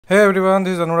Hey everyone,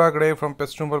 this is Anurag Ray from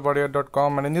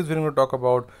PestRemovalBody.com, and in this video I'm going to talk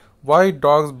about why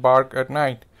dogs bark at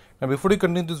night. Now before you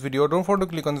continue this video, don't forget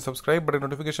to click on the subscribe button,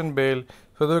 notification bell,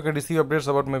 so that you can receive updates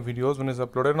about my videos when it's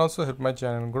uploaded and also help my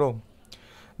channel grow.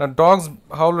 Now dogs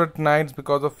howl at night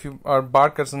because of or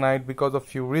bark at night because of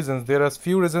few reasons. There are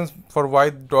few reasons for why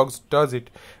dogs does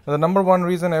it. Now, the number one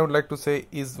reason I would like to say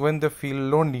is when they feel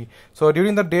lonely. So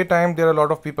during the daytime there are a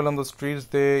lot of people on the streets.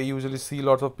 They usually see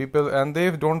lots of people and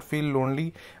they don't feel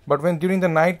lonely. But when during the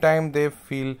night time they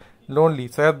feel lonely.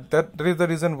 So that is the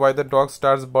reason why the dog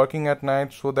starts barking at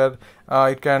night, so that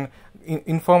it can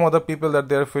inform other people that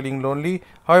they are feeling lonely.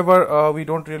 However, we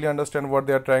don't really understand what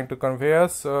they are trying to convey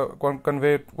us,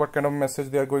 convey what kind of message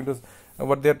they are going to,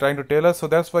 what they are trying to tell us. So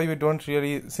that's why we don't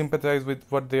really sympathize with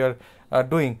what they are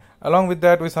doing. Along with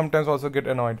that, we sometimes also get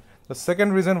annoyed. The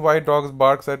second reason why dogs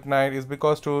barks at night is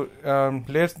because to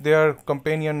let their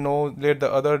companion know, let the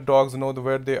other dogs know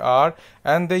where they are,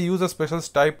 and they use a special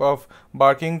type of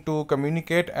barking to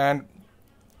communicate and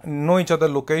know each other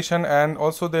location, and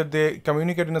also that they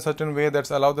communicate in a certain way that's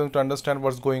allow them to understand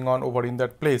what's going on over in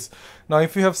that place. Now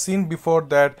if you have seen before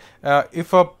that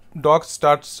if a dog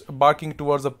starts barking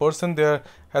towards a person, there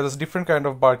has a different kind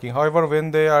of barking. However,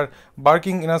 when they are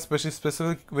barking in a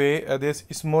specific way, this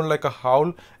is more like a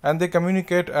howl, and they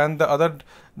communicate, and the other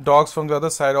dogs from the other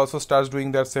side also starts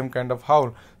doing that same kind of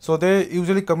howl. So they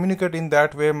usually communicate in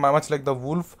that way, much like the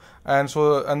wolf, and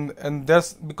so and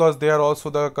that's because they are also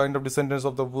the kind of descendants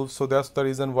of the wolf. So that's the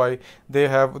reason why they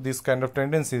have these kind of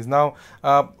tendencies. Now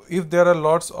if there are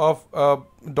lots of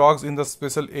dogs in the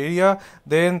special area,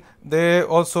 then they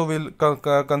also will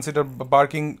consider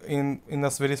barking in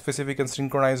a very specific and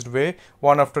synchronized way,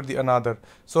 one after the another.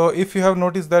 So if you have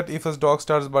noticed that if a dog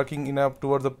starts barking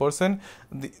towards the person,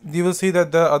 you will see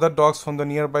that the other dogs from the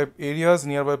nearby areas,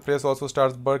 nearby place also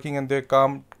starts barking, and they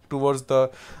come towards the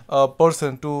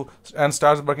person and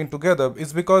starts barking together.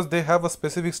 It's because they have a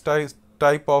specific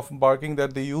type of barking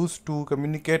that they use to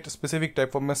communicate a specific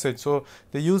type of message. So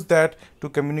they use that to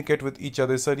communicate with each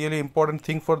other. It's a really important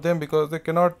thing for them because they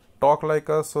cannot talk like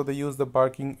us, so they use the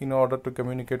barking in order to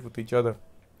communicate with each other.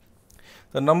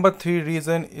 The number three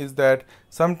reason is that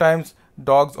sometimes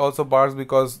dogs also bark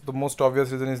because the most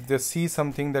obvious reason is they see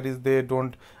something that is they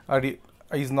don't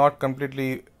is not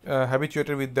completely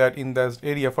habituated with that in that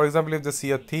area. For example, if they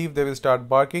see a thief, they will start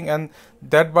barking, and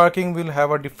that barking will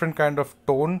have a different kind of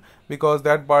tone because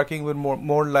that barking will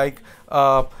more like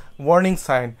a warning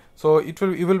sign. So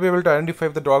you will be able to identify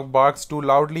if the dog barks too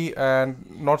loudly and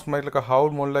not like a howl,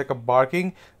 more like a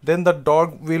barking. Then the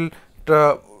dog will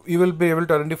you will be able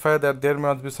to identify that there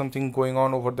must be something going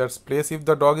on over that place. If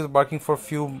the dog is barking for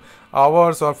few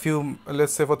hours or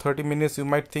let's say for 30 minutes, you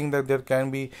might think that there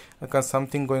can be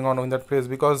something going on in that place,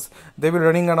 because they will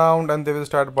running around and they will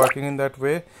start barking in that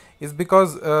way. Is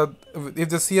because if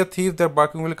they see a thief, their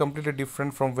barking will be completely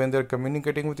different from when they're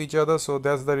communicating with each other. So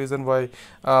that's the reason why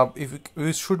if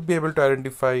we should be able to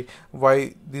identify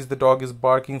why the dog is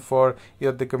barking for.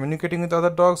 Either they're communicating with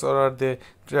other dogs or are they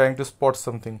trying to spot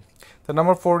something. The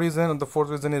number four reason, and the fourth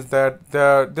reason, is that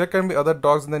there can be other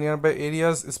dogs in the nearby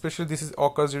areas, especially this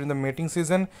occurs during the mating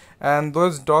season, and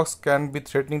those dogs can be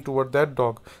threatening toward that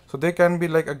dog. So they can be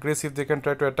like aggressive, they can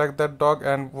try to attack that dog,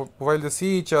 and while they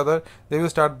see each other, they will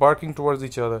start barking towards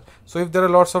each other. So if there are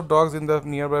lots of dogs in the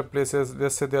nearby places,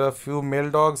 let's say there are few male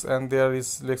dogs and there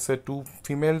is, let's say, 2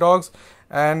 female dogs,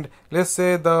 and let's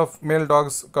say the male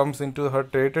dogs comes into her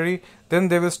territory, then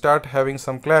they will start having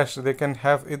some clash. They can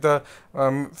have, if the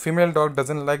female dog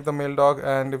doesn't like the male dog,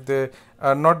 and if they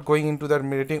are not going into that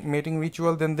mating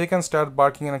ritual, then they can start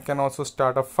barking and can also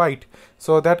start a fight.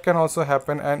 So that can also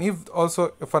happen. And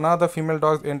if another female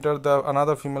dogs enter the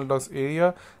another female dog's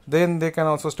area, then they can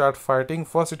also start fighting.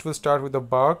 First it will start with a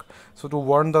bark, so to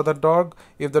warn the other dog.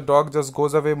 If the dog just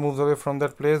goes away, moves away from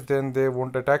that place, then they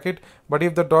won't attack it. But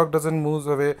if the dog doesn't move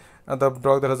away, the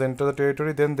dog that has entered the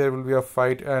territory, then there will be a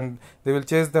fight and they will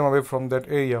chase them away from that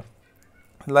area.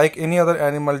 Like any other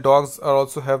animal, dogs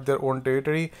also have their own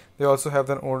territory, they also have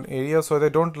their own area, so they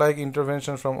don't like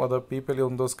intervention from other people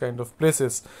in those kind of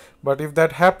places. But if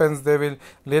that happens, they will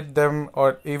let them,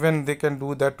 or even they can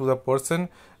do that to the person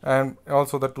and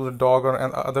also to the dog or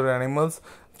other animals,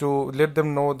 to let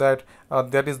them know that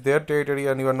that is their territory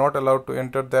and you are not allowed to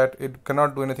enter that. It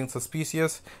cannot do anything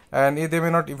suspicious, and they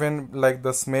may not even like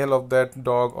the smell of that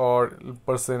dog or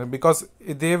person, because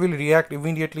they will react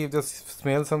immediately if they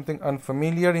smell something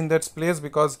unfamiliar in that place,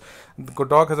 because the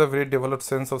dog has a very developed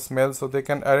sense of smell, so they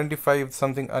can identify if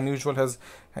something unusual has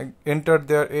enter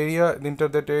their area, enter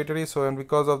their territory. So and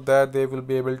because of that they will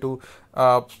be able to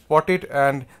spot it,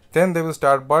 and then they will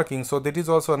start barking. So that is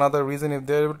also another reason. If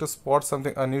they are able to spot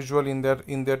something unusual in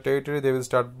their territory, they will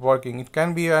start barking. It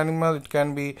can be an animal, it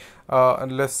can be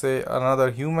let's say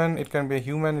another human, it can be a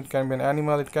human, it can be an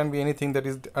animal, it can be anything that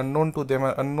is unknown to them.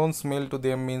 An unknown smell to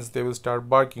them means they will start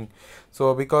barking.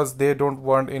 So because they don't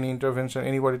want any intervention,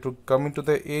 anybody to come into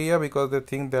the area, because they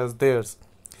think that's theirs.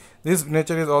 This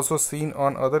nature is also seen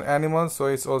on other animals, so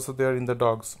it's also there in the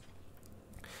dogs.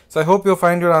 So I hope you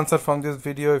find your answer from this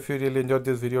video. If you really enjoyed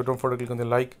this video, don't forget to click on the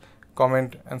like,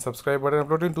 comment and subscribe button. I'm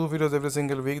uploading 2 videos every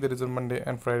single week, that is on Monday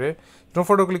and Friday. Don't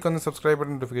forget to click on the subscribe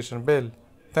button, notification bell.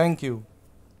 Thank you.